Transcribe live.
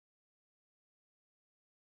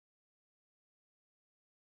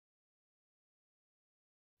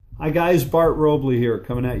Hi guys, Bart Robley here,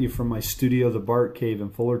 coming at you from my studio, the Bart Cave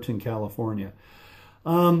in Fullerton, California.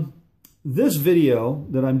 This video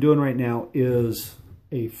that I'm doing right now is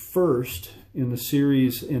a first in a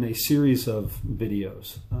series of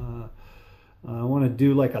videos. I want to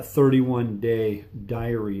do like a 31-day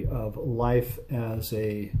diary of life as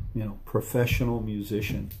a professional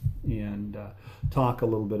musician and talk a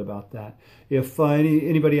little bit about that. If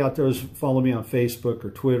anybody out there is following me on Facebook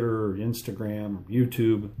or Twitter or Instagram or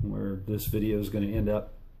YouTube, where this video is going to end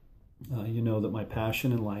up, you know that my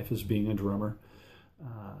passion in life is being a drummer,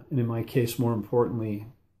 and in my case, more importantly,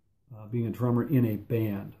 being a drummer in a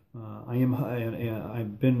band.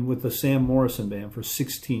 I've been with the Sam Morrison Band for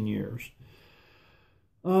 16 years.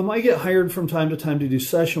 I get hired from time to time to do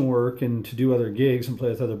session work and to do other gigs and play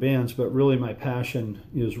with other bands, but really my passion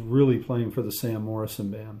is really playing for the Sam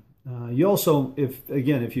Morrison Band. You also, if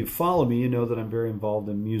you follow me, you know that I'm very involved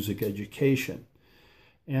in music education.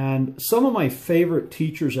 And some of my favorite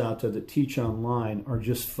teachers out there that teach online are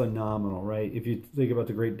just phenomenal, right? If you think about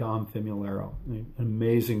the great Dom Famularo, an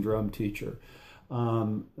amazing drum teacher.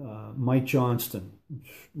 Mike Johnston,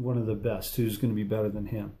 one of the best, who's going to be better than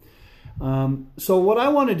him. So what I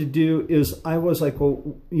wanted to do is I was like,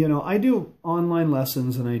 well, I do online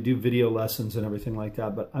lessons and I do video lessons and everything like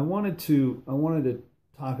that, but I wanted to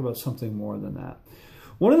talk about something more than that.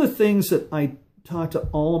 One of the things that I talk to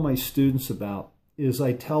all of my students about is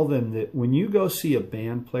I tell them that when you go see a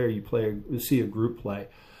band player, you see a group play,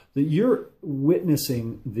 that you're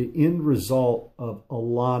witnessing the end result of a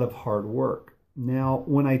lot of hard work. Now,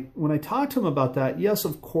 when I talk to them about that, yes,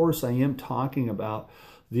 of course, I am talking about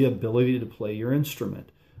the ability to play your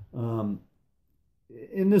instrument. In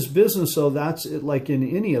this business, though, that's like in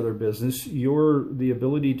any other business, the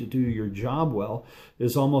ability to do your job well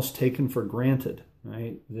is almost taken for granted,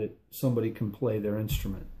 right? That somebody can play their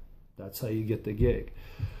instrument. That's how you get the gig.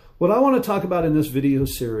 What I want to talk about in this video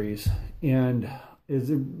series, and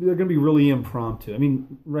they're going to be really impromptu. I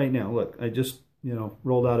mean, right now, look, I just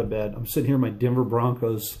rolled out of bed. I'm sitting here in my Denver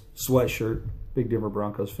Broncos sweatshirt, big Denver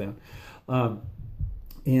Broncos fan. I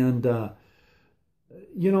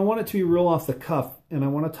want it to be real off the cuff, and I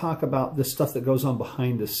want to talk about the stuff that goes on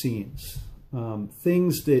behind the scenes.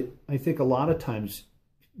 Things that I think a lot of times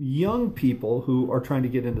young people who are trying to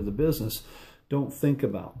get into the business don't think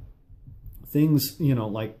about. Things,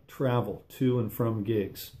 like travel to and from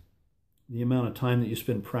gigs, the amount of time that you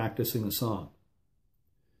spend practicing the song,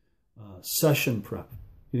 session prep,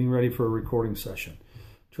 getting ready for a recording session,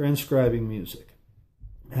 transcribing music,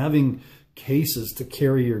 having cases to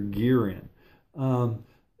carry your gear in, owning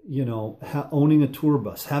a tour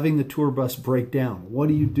bus, having the tour bus break down. What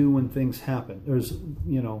do you do when things happen? There's,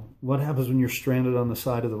 what happens when you're stranded on the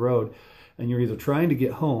side of the road and you're either trying to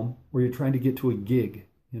get home or you're trying to get to a gig,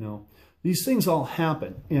 These things all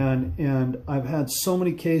happen. And I've had so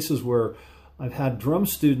many cases where I've had drum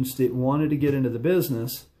students that wanted to get into the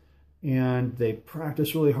business and they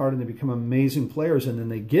practice really hard and they become amazing players, and then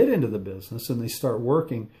they get into the business and they start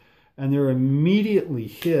working and they're immediately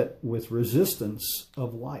hit with resistance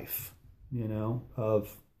of life,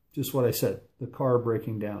 of just what I said, the car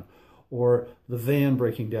breaking down or the van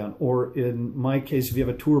breaking down, or in my case, if you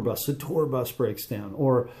have a tour bus, the tour bus breaks down,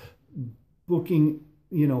 or booking,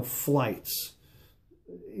 flights,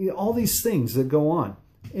 all these things that go on.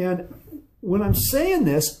 And when I'm saying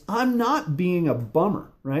this, I'm not being a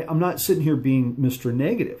bummer, right? I'm not sitting here being Mr.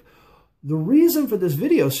 Negative. The reason for this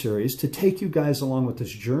video series, to take you guys along with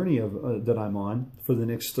this journey that I'm on for the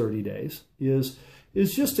next 30 days, is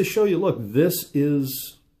just to show you, look, this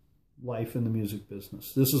is life in the music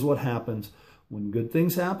business. This is what happens when good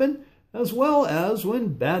things happen, as well as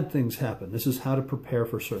when bad things happen. This is how to prepare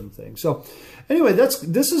for certain things. So anyway, this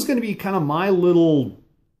is going to be kind of my little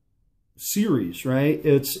series, right?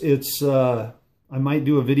 I might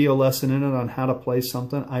do a video lesson in it on how to play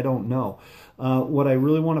something. I don't know. What I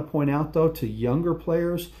really want to point out, though, to younger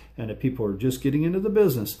players and to people who are just getting into the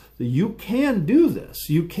business, that you can do this.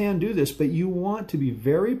 You can do this, but you want to be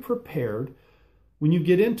very prepared when you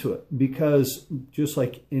get into it, because just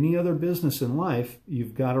like any other business in life,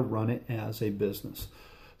 you've got to run it as a business.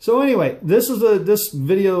 So anyway, this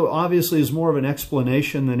video obviously is more of an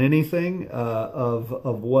explanation than anything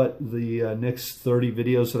of what the next 30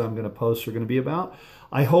 videos that I'm going to post are going to be about.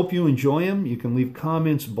 I hope you enjoy them. You can leave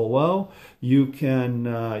comments below. You can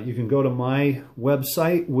go to my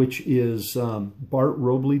website, which is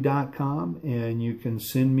bartrobley.com, and you can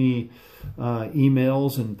send me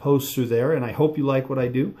emails and posts through there. And I hope you like what I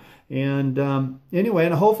do. And anyway,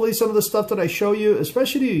 and hopefully some of the stuff that I show you,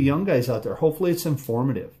 especially to you young guys out there, hopefully it's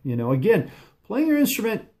informative. Again, playing your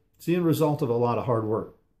instrument is the end result of a lot of hard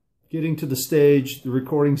work. getting to the stage, the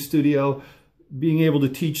recording studio, being able to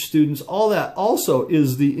teach students, all that also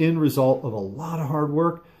is the end result of a lot of hard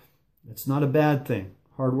work. It's not a bad thing.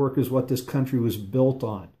 Hard work is what this country was built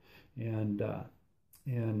on. And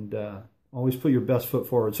always put your best foot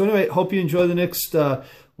forward. So anyway, hope you enjoy the next, 29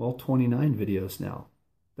 videos now.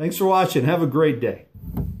 Thanks for watching. Have a great day.